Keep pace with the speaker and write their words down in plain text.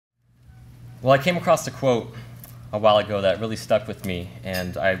Well, I came across a quote a while ago that really stuck with me,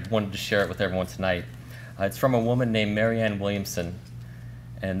 and I wanted to share it with everyone tonight. It's from a woman named Marianne Williamson,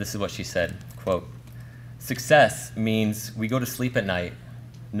 and this is what she said, quote, "Success means we go to sleep at night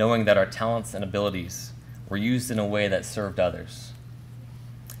knowing that our talents and abilities were used in a way that served others."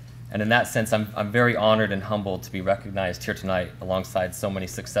 And in that sense, I'm very honored and humbled to be recognized here tonight alongside so many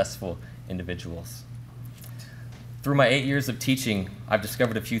successful individuals. Through my 8 years of teaching, I've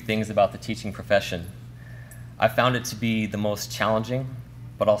discovered a few things about the teaching profession. I found it to be the most challenging,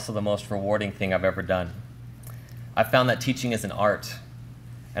 but also the most rewarding thing I've ever done. I found that teaching is an art,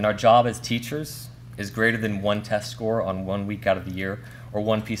 and our job as teachers is greater than one test score on 1 week out of the year or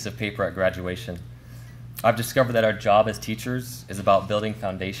one piece of paper at graduation. I've discovered that our job as teachers is about building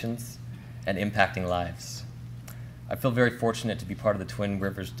foundations and impacting lives. I feel very fortunate to be part of the Twin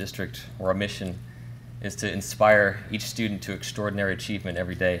Rivers District, where our mission is to inspire each student to extraordinary achievement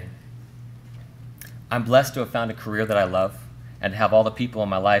every day. I'm blessed to have found a career that I love and to have all the people in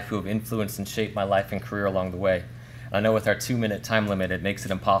my life who have influenced and shaped my life and career along the way. And I know with our 2-minute time limit, it makes it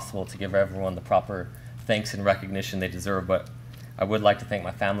impossible to give everyone the proper thanks and recognition they deserve, but I would like to thank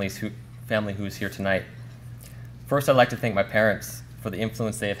my family who is here tonight. First, I'd like to thank my parents for the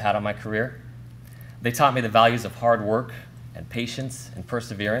influence they have had on my career. They taught me the values of hard work and patience and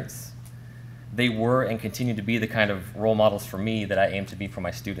perseverance. They were and continue to be the kind of role models for me that I aim to be for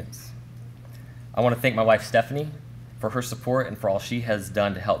my students. I want to thank my wife, Stephanie, for her support and for all she has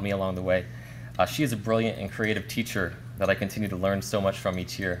done to help me along the way. She is a brilliant and creative teacher that I continue to learn so much from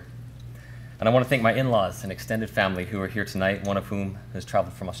each year. And I want to thank my in-laws and extended family who are here tonight, one of whom has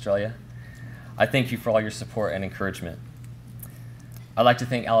traveled from Australia. I thank you for all your support and encouragement. I'd like to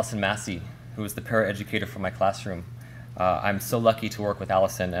thank Allison Massey, who is the paraeducator for my classroom. I'm so lucky to work with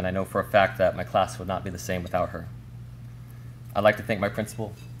Allison, and I know for a fact that my class would not be the same without her. I'd like to thank my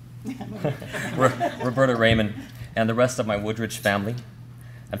principal, Roberta Raymond, and the rest of my Woodridge family.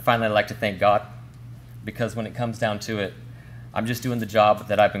 And finally, I'd like to thank God, because when it comes down to it, I'm just doing the job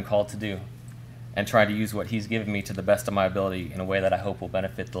that I've been called to do and trying to use what He's given me to the best of my ability in a way that I hope will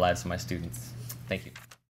benefit the lives of my students. Thank you.